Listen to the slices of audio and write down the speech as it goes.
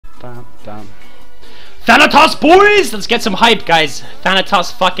bam, bam. Thanatos, boys! Let's get some hype, guys.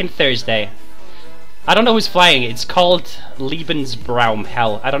 Thanatos fucking Thursday. I don't know who's flying. It's called Lebensbraum.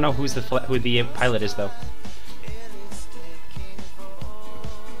 Hell, I don't know who the pilot is though.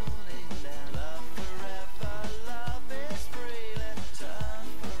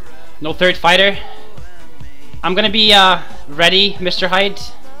 No third fighter. I'm gonna be ready, Mr. Hyde.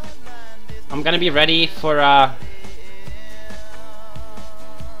 I'm gonna be ready for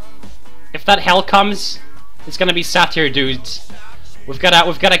if that hell comes, it's gonna be Satyr dudes. We've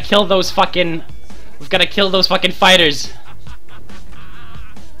gotta kill those fucking fighters.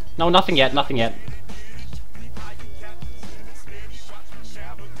 No, nothing yet, nothing yet.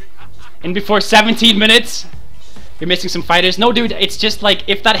 In before 17 minutes, you're missing some fighters. No, dude, it's just like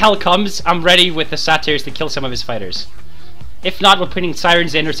if that hell comes, I'm ready with the Satyrs to kill some of his fighters. If not, we're putting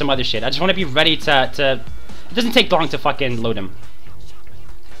sirens in or some other shit. I just want to be ready to. It doesn't take long to fucking load him.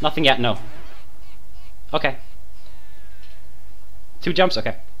 Nothing yet, no. Okay. 2 jumps,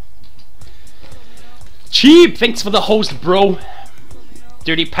 okay. Cheap! Thanks for the host, bro.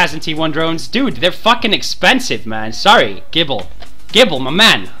 Dirty peasant T1 drones. Dude, they're fucking expensive, man. Sorry, Gibble. Gibble, my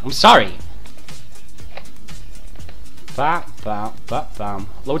man. I'm sorry. Bam.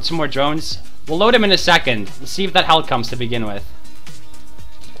 Load some more drones. We'll load them in a second. Let's see if that hell comes to begin with.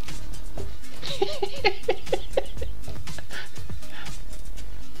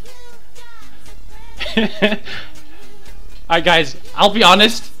 Alright guys, I'll be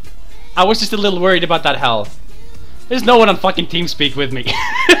honest, I was just a little worried about that hell. There's no one on fucking TeamSpeak with me.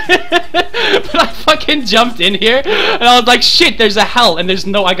 But I fucking jumped in here and I was like, shit, there's a hell, and there's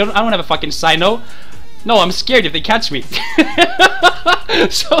no, I don't have a fucking Sino. No, I'm scared if they catch me.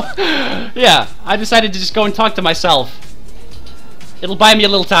 So, yeah, I decided to just go and talk to myself. It'll buy me a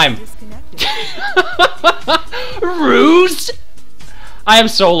little time. Ruse! I am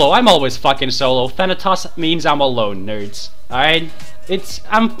solo. I'm always fucking solo. Thanatos means I'm alone, nerds. Alright?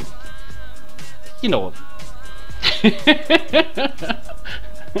 I'm... You know.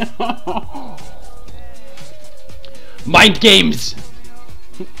 Mind games!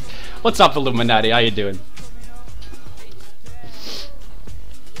 What's up, Illuminati? How you doing?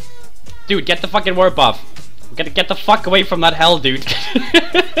 Dude, get the fucking warp off. We gotta get the fuck away from that hell, dude.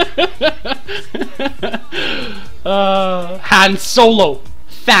 Han Solo.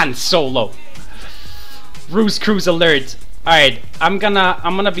 Fan Solo. Ruse Cruise alert. Alright, I'm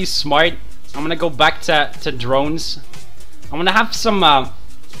gonna be smart. I'm gonna go back to drones. I'm gonna have some I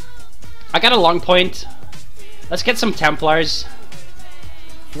got a long point. Let's get some Templars.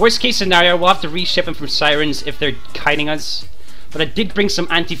 Worst case scenario, we'll have to reship them from Sirens if they're kiting us. But I did bring some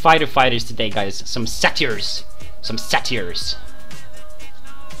anti-fighter fighters today, guys. Some Satyrs. Some Satyrs.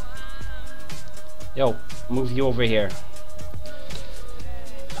 Yo, move you over here.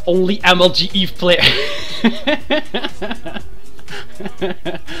 Only MLG Eve player.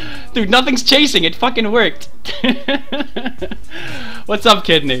 Dude, nothing's chasing. It fucking worked. What's up,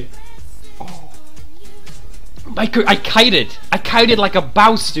 Kidney? I kited. I kited like a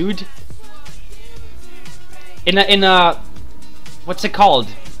bouse, dude. In a what's it called?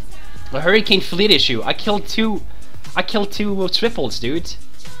 A Hurricane Fleet issue. I killed two triples, dude.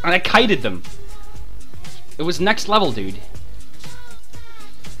 And I kited them. It was next level, dude.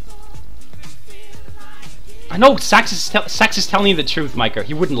 I know Sax is telling you the truth, Micah.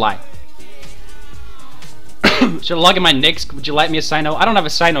 He wouldn't lie. Should I log in my nicks? Would you like me a Sino? I don't have a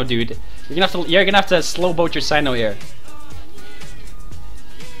Sino, dude. You're gonna have to slow boat your Sino here.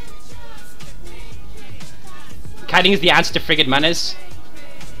 Kiting is the answer to Frigate Menace.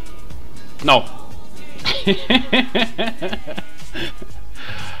 No.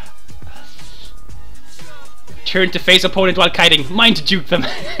 Turn to face opponent while kiting. Mind juke them.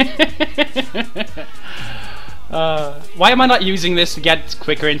 Why am I not using this to get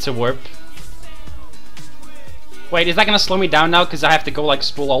quicker into warp? Wait, is that gonna slow me down now because I have to go like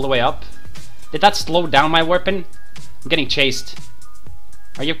spool all the way up? Did that slow down my warping? I'm getting chased.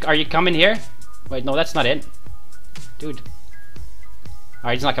 Are you coming here? Wait, no, that's not it. Dude.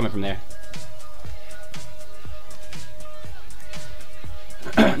 Alright, he's not coming from there.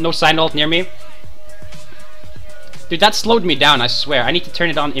 No sign ult near me. Dude, that slowed me down, I swear. I need to turn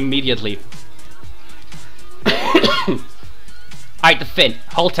it on immediately. Alright, the fin.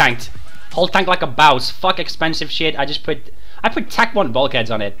 Hull tanked. Hull tank like a bouse. Fuck expensive shit. I put Tech 1 bulkheads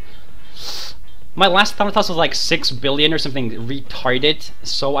on it. My last Thanatos was like 6 billion or something retarded,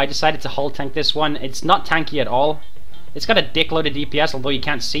 so I decided to hull tank this one. It's not tanky at all. It's got a dickload of DPS, although you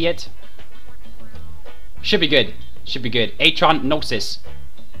can't see it. Should be good. Should be good. Atron Gnosis.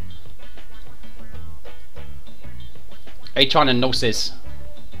 Atron and Gnosis.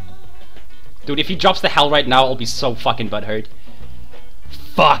 Dude, if he drops the hell right now, I'll be so fucking butthurt.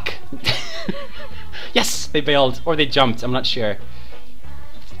 Fuck! Yes! They bailed. Or they jumped, I'm not sure.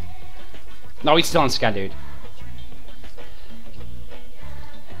 No, he's still on scan, dude.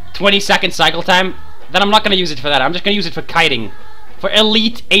 20-second cycle time? Then I'm not gonna use it for that. I'm just gonna use it for kiting. For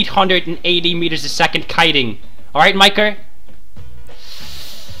elite 880 meters a second kiting. Alright, Miker?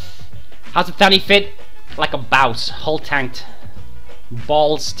 How's the Thani fit? Like a bouse. Hull tanked.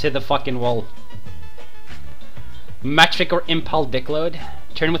 Balls to the fucking wall. Metric or impel dick load?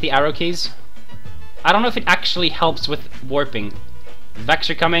 Turn with the arrow keys? I don't know if it actually helps with warping.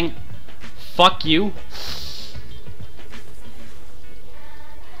 Vexer coming. Fuck you.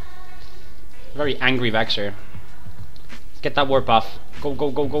 Very angry Vexer. Let's get that warp off. Go,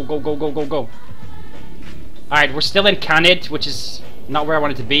 go, go, go, go, go, go, go, go. Alright, we're still in Canid, which is not where I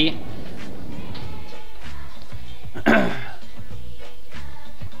wanted to be.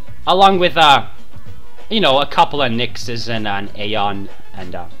 Along with, you know, a couple of Nyxes and an Aeon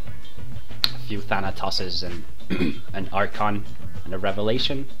and a few Thanatoses and an Archon and a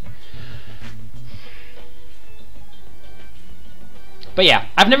Revelation. But yeah,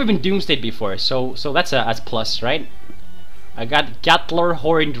 I've never been Doomsdayed before, so that's a plus, right? I got Gatler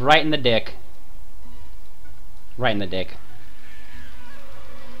horned right in the dick. Right in the dick.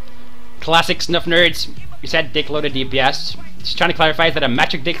 Classic snuff nerds. You said dick loaded DPS. Just trying to clarify, is that a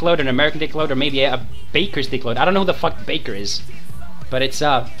metric dick load, an American dick load, or maybe a baker's dick load? I don't know who the fuck Baker is, but it's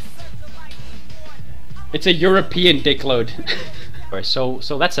a European dick load. so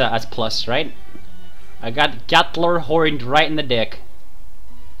that's a plus, right? I got Gatler horned right in the dick.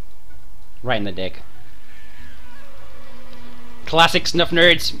 Right in the dick. Classic snuff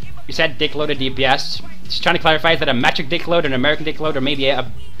nerds. You said dick loaded DPS. Just trying to clarify, is that a metric dick load, an American dick load, or maybe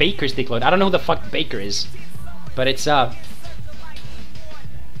a baker's dick load? I don't know who the fuck Baker is, but it's a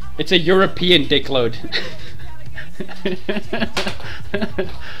European dick load. Isn't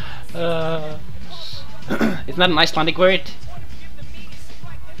that an Icelandic word?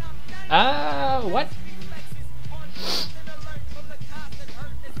 What?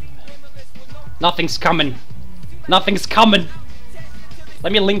 Nothing's coming. Nothing's coming.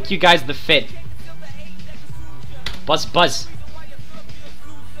 Let me link you guys the fit. Buzz, buzz.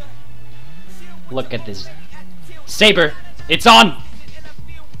 Look at this. Saber, it's on.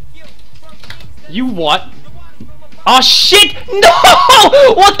 You what? Oh shit!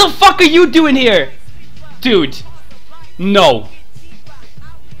 No! What the fuck are you doing here? Dude. No.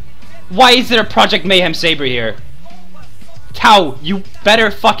 Why is there a Project Mayhem Saber here? Tau, you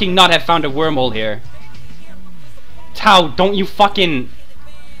better fucking not have found a wormhole here. Tau, don't you fucking...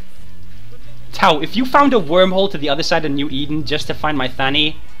 Tau, if you found a wormhole to the other side of New Eden just to find my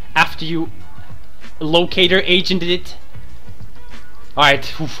Thani after you Locator agented it...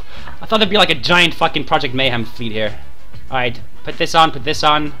 Alright, I thought there'd be like a giant fucking Project Mayhem fleet here. Alright, put this on, put this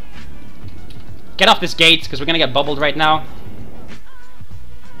on. Get off this gate, because we're gonna get bubbled right now.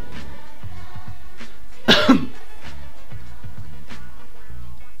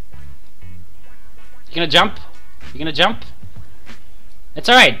 You gonna jump? You gonna jump? It's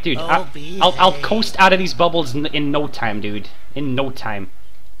alright, dude. I'll coast out of these bubbles in no time, dude. In no time.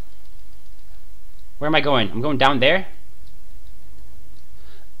 Where am I going? I'm going down there?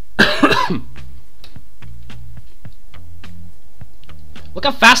 Look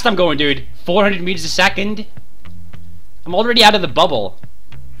how fast I'm going, dude. 400 meters a second. I'm already out of the bubble.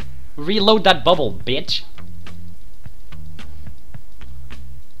 Reload that bubble, bitch.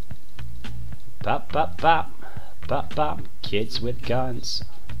 Bop, bop, bop. Bop, bop. Kids with guns.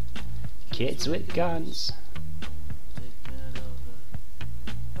 Kids with guns.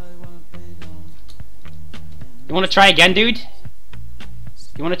 You wanna try again, dude?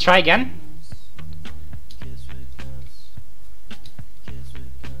 You wanna try again?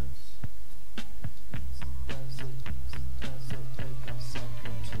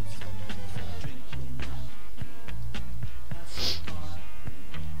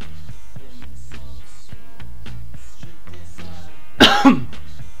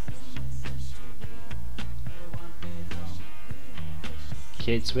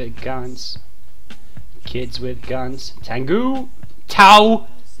 Kids with guns. Kids with guns. Tengu! Tau!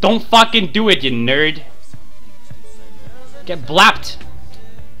 Don't fucking do it, you nerd! Get blapped!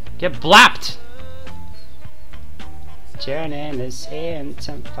 Get blapped! Turning us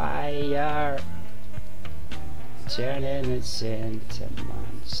into fire. Turning us into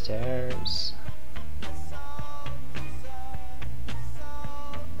monsters.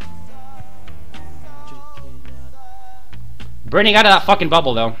 Burning out of that fucking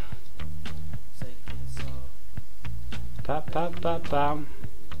bubble, though. Pop, pop, pop, pop.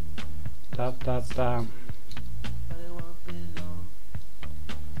 Ba, ba, ba.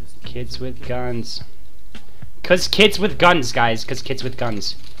 Kids with guns. Cause kids with guns, guys. Cause kids with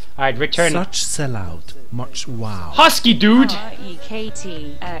guns. Alright, return. Such sellout. Much wow. Husky, dude!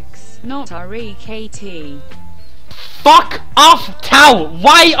 R-E-K-T-X, not R-E-K-T. Fuck off, Tau!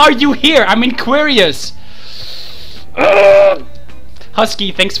 Why are you here? I'm in Quarius. Ugh.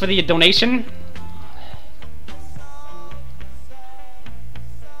 Husky, thanks for the donation.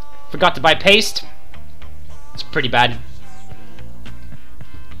 Forgot to buy paste. It's pretty bad.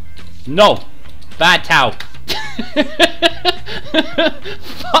 No! Bad Tau.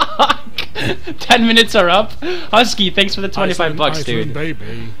 Fuck! 10 minutes are up. Husky, thanks for the 25 bucks, dude.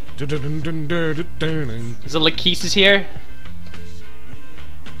 Baby. There's a Lachesis here.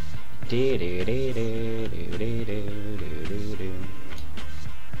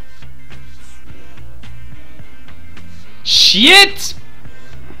 Shit!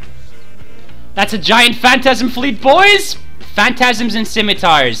 That's a giant phantasm fleet, boys! Phantasms and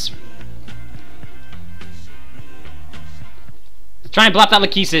scimitars. Try and blop that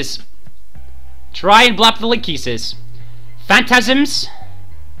Lachesis. Try and blop the Lachesis. Phantasms.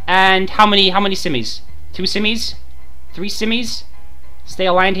 And how many simmies? 2 simmies? 3 simmies? Stay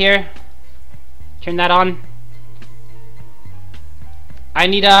aligned here. Turn that on. I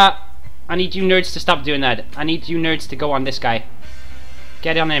need you nerds to stop doing that. I need you nerds to go on this guy.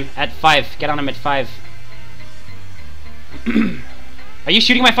 Get on him at 5. Get on him at 5. Are you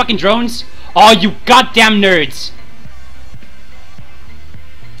shooting my fucking drones? Oh, you goddamn nerds!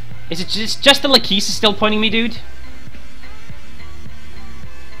 Is it just the Lachesis still pointing me, dude?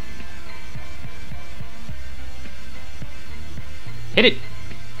 Hit it!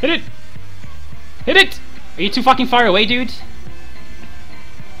 Hit it! Hit it! Are you too fucking far away, dude?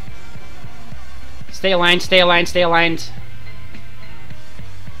 Stay aligned, stay aligned, stay aligned.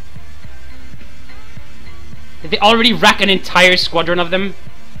 Did they already wreck an entire squadron of them?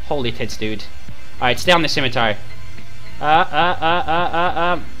 Holy tits, dude. Alright, stay on the scimitar.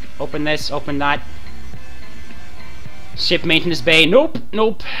 Open this, open that. Ship maintenance bay. Nope,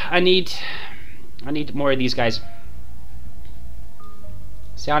 nope. I need more of these guys.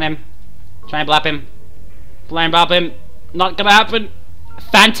 Stay on him. Try and blap him. Try and blap him. Not gonna happen.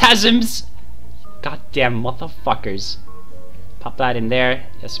 Phantasms. Goddamn motherfuckers. Pop that in there.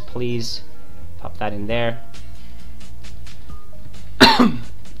 Yes, please. Pop that in there.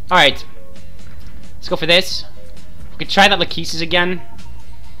 Alright. Let's go for this. We could try that Lachesis again.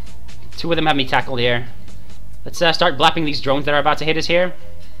 2 of them have me tackled here. Let's start blapping these drones that are about to hit us here.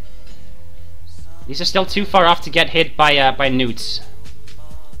 These are still too far off to get hit by newts.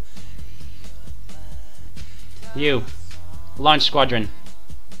 You. Launch squadron.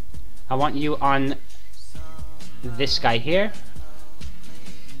 I want you on this guy here.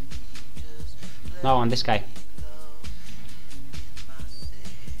 No, on this guy.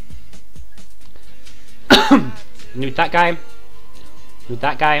 Newt that guy. Newt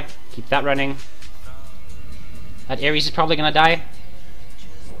that guy. Keep that running. That Ares is probably gonna die.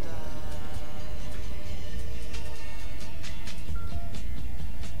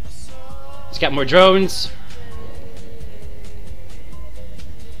 Let's get more drones.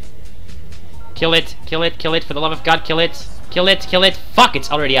 Kill it, kill it, kill it, for the love of God, kill it. Kill it, kill it. Fuck,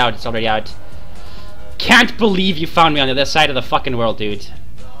 it's already out, it's already out. Can't believe you found me on the other side of the fucking world, dude.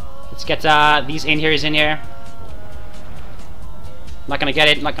 Let's get these in here. Not gonna get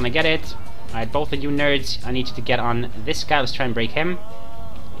it, not gonna get it. Alright, both of you nerds, I need you to get on this guy. Let's try and break him.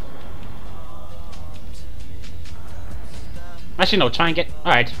 Actually, no, try and get...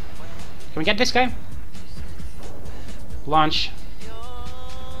 Alright. Can we get this guy? Launch.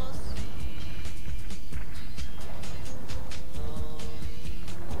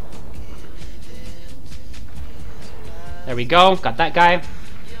 There we go, got that guy.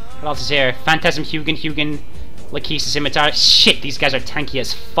 What else is here? Phantasm, Hugin, Lachesis, Scimitar. Shit, these guys are tanky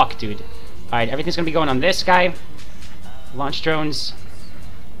as fuck, dude. Alright, everything's gonna be going on this guy. Launch drones.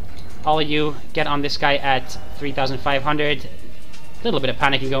 All of you, get on this guy at 3,500. A little bit of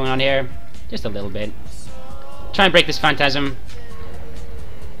panicking going on here. Just a little bit. Try and break this Phantasm.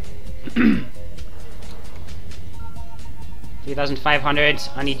 3,500.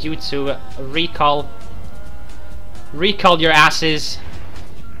 I need you to recall your asses.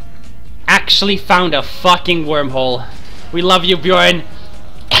 Actually found a fucking wormhole. We love you, Bjorn.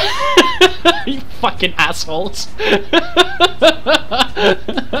 You fucking assholes.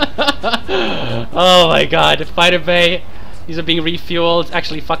 Oh my god, fighter bay. These are being refueled.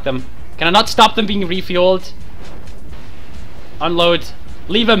 Actually, fuck them. Can I not stop them being refueled? Unload.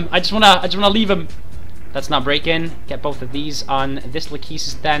 Leave him. I just wanna leave him. Let's not break in. Get both of these on this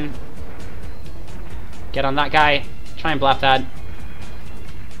Lachesis then. Get on that guy. Try and blap that.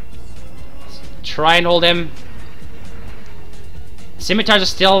 Try and hold him. Scimitars are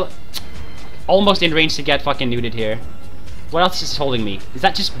still almost in range to get fucking neuted here. What else is holding me? Is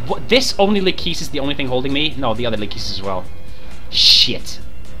that just... this only Lachesis is the only thing holding me? No, the other Lachesis as well. Shit.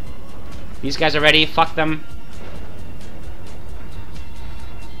 These guys are ready. Fuck them.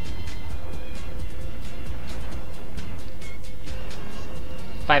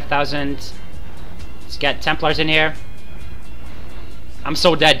 $5,000. Let's get Templars in here. I'm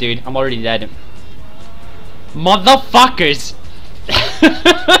so dead, dude. I'm already dead. Motherfuckers!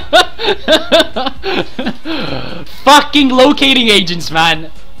 Fucking locating agents,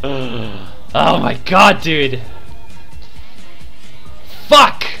 man. Oh my god, dude.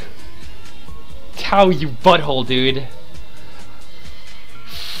 Fuck! Tau, you butthole, dude.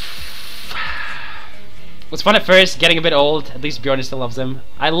 Was fun at first, getting a bit old. At least Bjorn still loves them.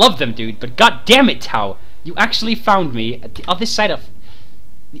 I love them, dude, but god damn it, Tau. You actually found me at the other side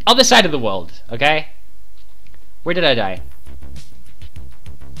of the world, okay? Where did I die?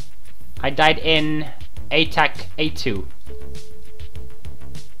 I died in ATAC A2.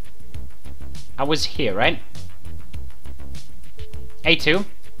 I was here, right? A2.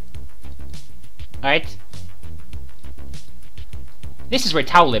 Alright. This is where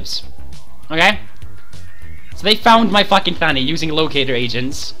Tau lives. Okay? So they found my fucking Thani using Locator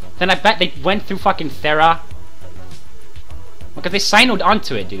agents. Then I bet they went through fucking Thera. Because they Synoed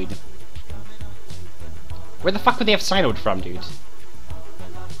onto it, dude. Where the fuck would they have Synoed from, dude?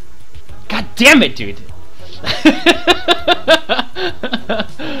 God damn it, dude!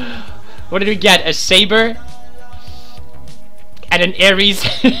 What did we get? A Saber? And an Ares?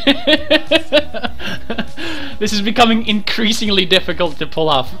 This is becoming increasingly difficult to pull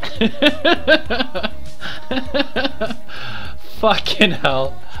off. Fucking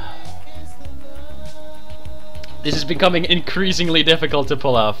hell. This is becoming increasingly difficult to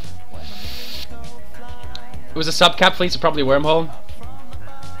pull off. It was a subcap fleet, so probably wormhole.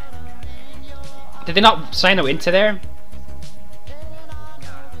 Did they not Sino into there?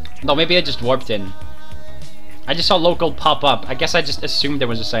 No, maybe I just warped in. I just saw local pop up. I guess I just assumed there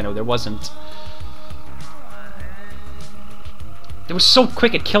was a Sino. There wasn't. It was so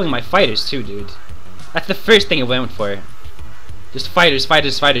quick at killing my fighters too, dude. That's the first thing it went for. Just fighters,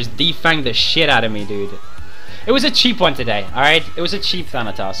 fighters, fighters. Defang the shit out of me, dude. It was a cheap one today, alright? It was a cheap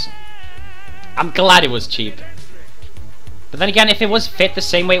Thanatos. I'm glad it was cheap. But then again, if it was fit the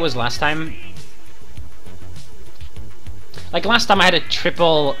same way it was last time... Like last time I had a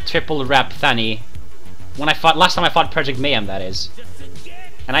triple rep Thani. When I fought, last time I fought Project Mayhem, that is.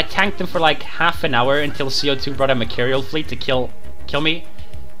 And I tanked them for like half an hour until CO2 brought a Mercurial fleet to kill me.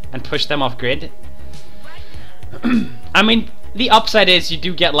 And push them off grid. I mean, the upside is you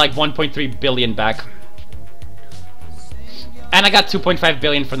do get like 1.3 billion back. And I got 2.5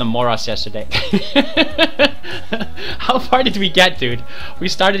 billion from the Moros yesterday. How far did we get, dude? We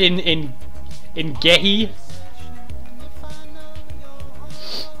started in Gehi.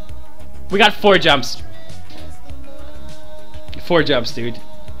 We got 4 jumps. 4 jumps, dude.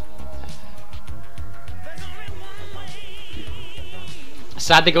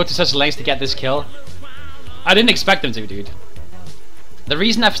 Sad they go to such lengths to get this kill. I didn't expect them to, dude. The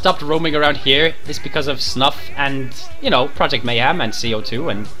reason I've stopped roaming around here is because of Snuff and, you know, Project Mayhem and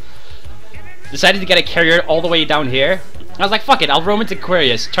CO2, and decided to get a carrier all the way down here. I was like, fuck it, I'll roam into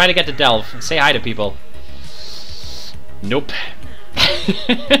Aquarius, try to get to Delve, say hi to people. Nope.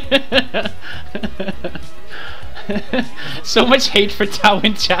 So much hate for Tau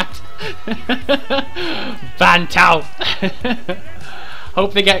in chat. Ban Tau.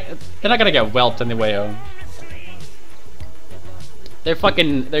 Hope they get... They're not gonna get whelped on the way home. They're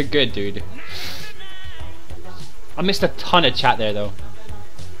good, dude. I missed a ton of chat there, though.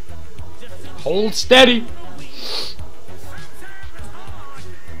 Hold steady.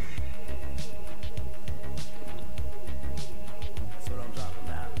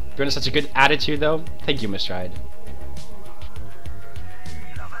 Bjorn has such a good attitude, though. Thank you, Mr. Hyde.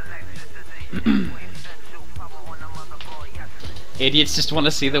 Idiots just want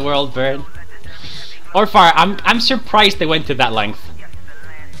to see the world burn. Or far, I'm surprised they went to that length.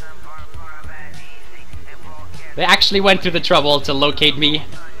 They actually went through the trouble to locate me,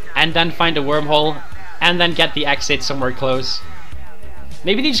 and then find a wormhole, and then get the exit somewhere close.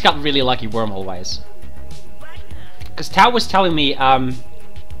 Maybe they just got really lucky wormhole-wise. Because Tau was telling me,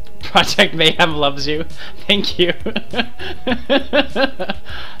 Project Mayhem loves you. Thank you.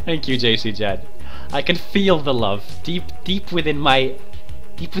 Thank you, JC Jed. I can feel the love deep within my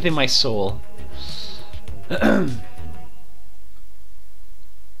soul.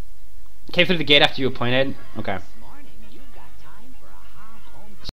 Came through the gate after you appointed? Okay.